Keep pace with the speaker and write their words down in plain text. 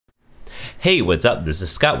Hey, what's up? This is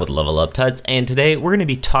Scott with Level Up Tuts, and today we're going to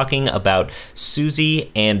be talking about Susy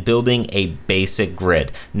and building a basic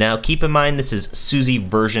grid. Now, keep in mind this is Susy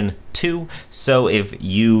version 2, so if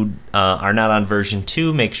you are not on version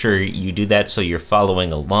 2, make sure you do that so you're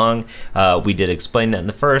following along. We did explain that in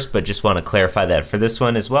the first, but just want to clarify that for this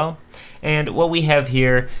one as well. And what we have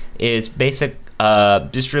here is basic,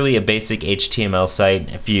 just really a basic HTML site.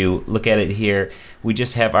 If you look at it here, we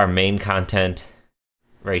just have our main content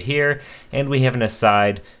right here, and we have an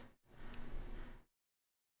aside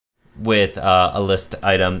with a list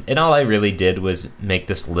item. And all I really did was make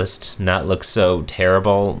this list not look so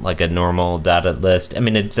terrible like a normal dotted list. I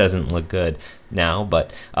mean, it doesn't look good now,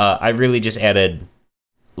 but I really just added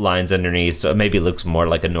lines underneath so it maybe looks more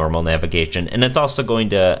like a normal navigation. And it's also going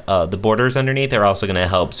to, the borders underneath are also going to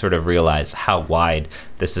help sort of realize how wide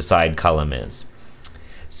this aside column is.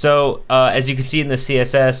 So as you can see in the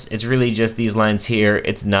CSS, it's really just these lines here.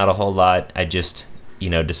 It's not a whole lot. I just,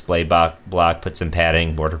 display block, put some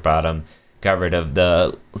padding, border bottom, got rid of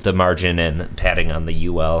the margin and padding on the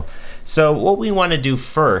UL. So what we want to do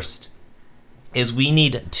first is we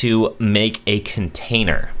need to make a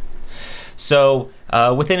container. So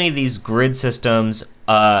with any of these grid systems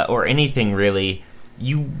or anything really,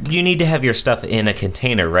 you need to have your stuff in a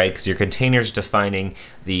container, right? Because your container is defining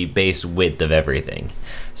the base width of everything.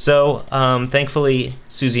 So thankfully,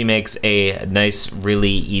 Susy makes a nice, really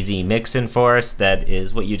easy mix-in for us. That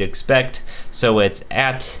is what you'd expect. So it's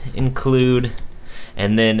 @include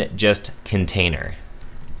and then just container.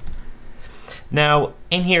 Now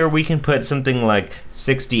in here we can put something like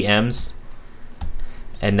 60 ems,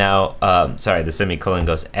 and now sorry, the semicolon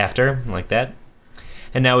goes after like that.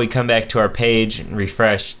 And now we come back to our page and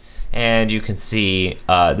refresh, and you can see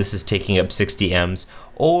this is taking up 60 ems.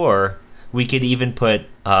 Or we could even put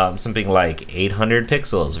something like 800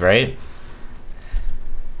 pixels, right?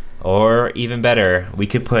 Or even better, we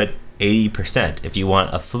could put 80% if you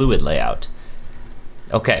want a fluid layout.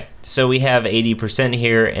 Okay, so we have 80%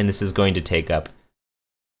 here, and this is going to take up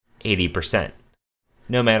 80%,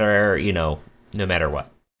 no matter, no matter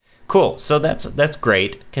what. Cool, so that's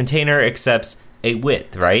great. Container accepts a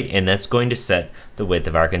width, right? And that's going to set the width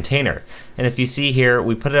of our container. And if you see here,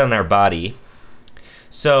 we put it on our body.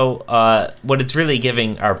 So what it's really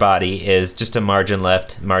giving our body is just a margin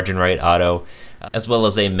left, margin right auto, as well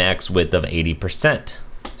as a max width of 80%.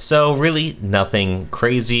 So really nothing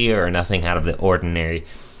crazy or nothing out of the ordinary.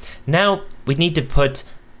 Now we need to put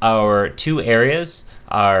our two areas,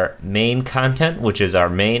 our main content, which is our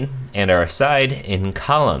main, and our side in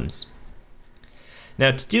columns. Now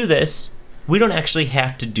to do this, we don't actually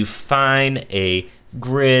have to define a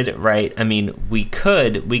grid, right? I mean, we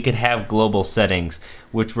could have global settings,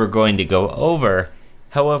 which we're going to go over.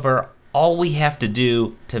 However, all we have to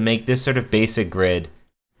do to make this sort of basic grid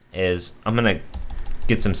is, I'm gonna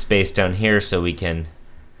get some space down here so we can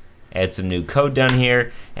add some new code down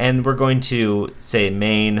here, and we're going to say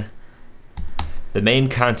the main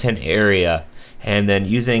content area, and then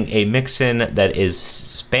using a mixin that is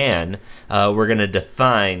span, we're gonna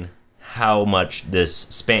define how much this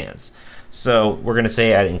spans. So we're gonna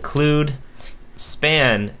say @include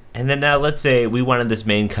span, and then now let's say we wanted this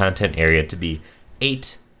main content area to be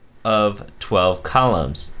 8 of 12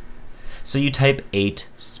 columns. So you type 8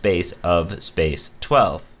 space of space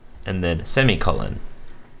 12 and then semicolon.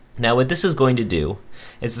 Now what this is going to do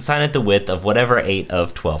is assign it the width of whatever 8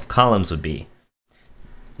 of 12 columns would be.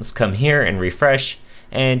 Let's come here and refresh,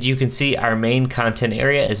 and you can see our main content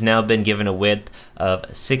area has now been given a width of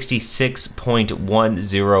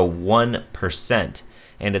 66.101%,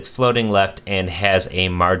 and it's floating left and has a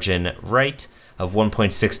margin right of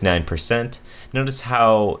 1.69%. Notice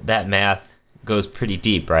how that math goes pretty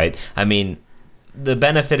deep, right? I mean, the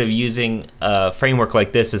benefit of using a framework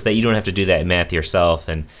like this is that you don't have to do that math yourself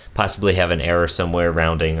and possibly have an error somewhere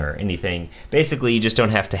rounding or anything. Basically, you just don't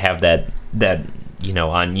have to have that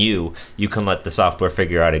on you. You can let the software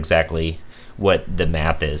figure out exactly what the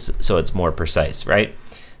math is, so it's more precise, right?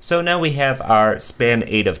 So now we have our span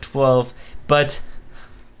 8 of 12, but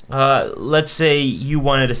let's say you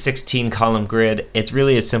wanted a 16 column grid. It's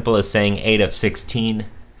really as simple as saying 8 of 16,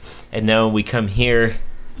 and now we come here,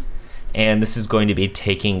 and this is going to be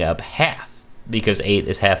taking up half, because 8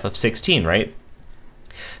 is half of 16, right?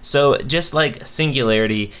 So just like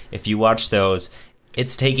Singularity, if you watch those,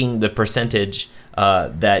 it's taking the percentage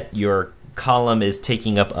that your column is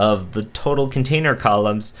taking up of the total container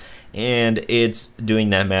columns, and it's doing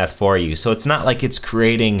that math for you. So it's not like it's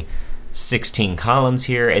creating 16 columns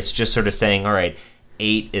here. It's just sort of saying, all right,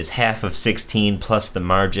 8 is half of 16 plus the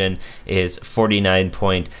margin is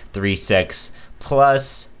 49.36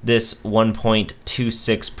 plus this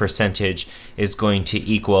 1.26 percentage is going to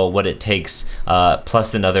equal what it takes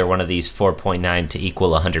plus another one of these 4.9 to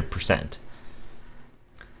equal 100%.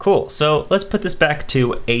 Cool, so let's put this back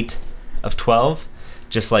to 8 of 12,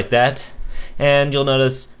 just like that. And you'll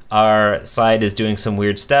notice our side is doing some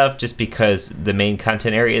weird stuff just because the main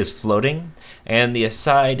content area is floating and the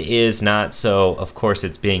aside is not, so of course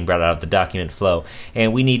it's being brought out of the document flow.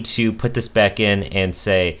 And we need to put this back in and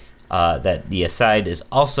say that the aside is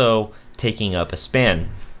also taking up a span.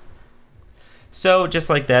 So just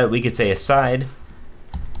like that, we could say aside,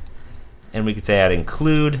 and we could say add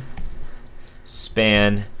include,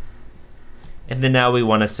 span, and then now we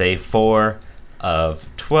want to say 4 of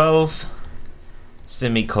 12,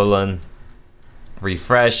 semicolon,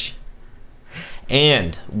 refresh.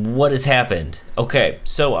 And what has happened? Okay,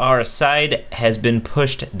 so our aside has been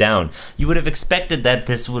pushed down. You would have expected that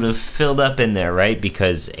this would have filled up in there, right?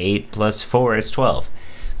 Because 8 plus 4 is 12.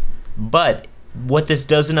 But what this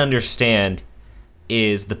doesn't understand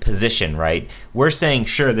is the position, right? We're saying,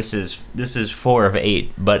 sure, this is 4 of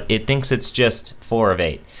 8, but it thinks it's just 4 of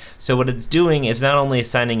 8. So what it's doing is not only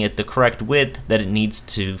assigning it the correct width that it needs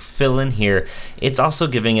to fill in here, it's also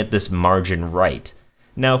giving it this margin right.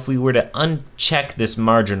 Now, if we were to uncheck this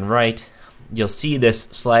margin right, you'll see this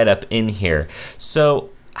slide up in here.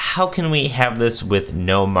 So how can we have this with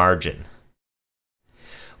no margin?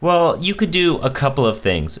 Well, you could do a couple of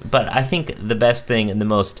things, but I think the best thing and the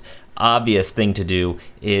most obvious thing to do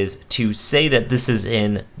is to say that this is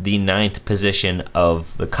in the 9th position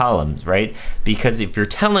of the columns, right? Because if you're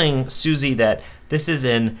telling Susy that this is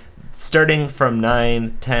in starting from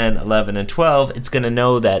 9, 10, 11, and 12, it's going to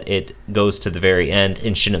know that it goes to the very end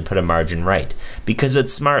and shouldn't put a margin right. Because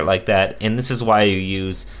it's smart like that, and this is why you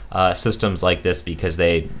use systems like this, because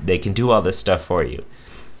they can do all this stuff for you.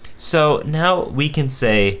 So now we can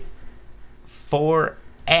say 4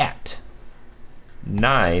 at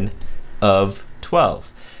 9 of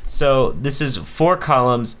 12. So this is 4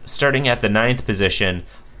 columns starting at the 9th position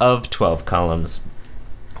of 12 columns.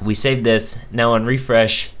 We save this. Now on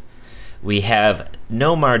refresh, we have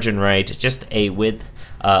no margin right, just a width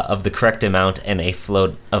of the correct amount and a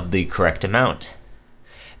float of the correct amount.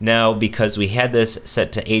 Now, because we had this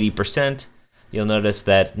set to 80%, you'll notice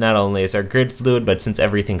that not only is our grid fluid, but since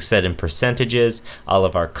everything's set in percentages, all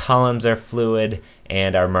of our columns are fluid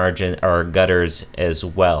and our margin, our gutters as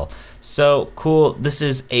well. So cool, this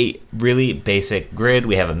is a really basic grid.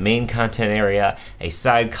 We have a main content area, a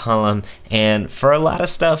side column, and for a lot of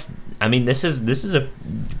stuff, I mean, this is a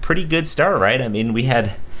pretty good start, right? I mean, we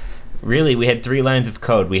had 3 lines of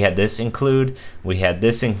code. We had this include, we had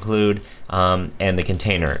this include, and the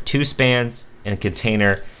container. 2 spans and a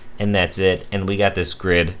container, and that's it. And we got this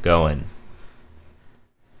grid going.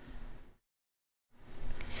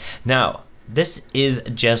 Now, this is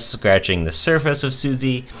just scratching the surface of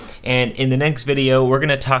Susy, and in the next video we're going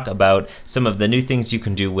to talk about some of the new things you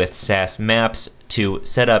can do with SAS maps to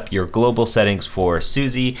set up your global settings for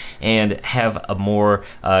Susy and have a more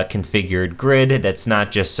configured grid that's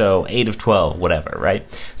not just so 8 of 12, whatever, right?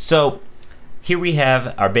 So here we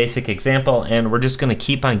have our basic example, and we're just going to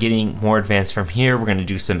keep on getting more advanced from here. We're going to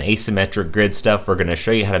do some asymmetric grid stuff. We're going to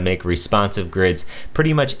show you how to make responsive grids,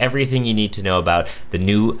 pretty much everything you need to know about the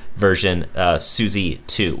new version Susy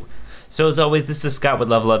 2. So as always, this is Scott with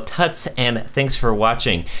Level Up Tuts, and thanks for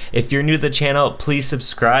watching. If you're new to the channel, please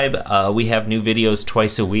subscribe. We have new videos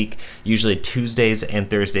twice a week, usually Tuesdays and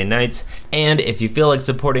Thursday nights. And if you feel like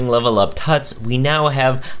supporting Level Up Tuts, we now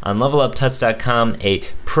have on leveluptuts.com a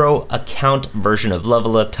pro account version of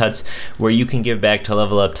Level Up Tuts where you can give back to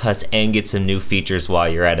Level Up Tuts and get some new features while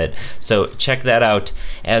you're at it. So check that out.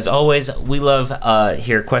 As always, we love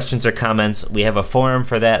hear questions or comments. We have a forum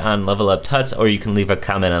for that on Level Up Tuts, or you can leave a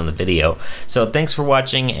comment on the video. So thanks for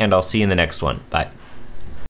watching, and I'll see you in the next one. Bye.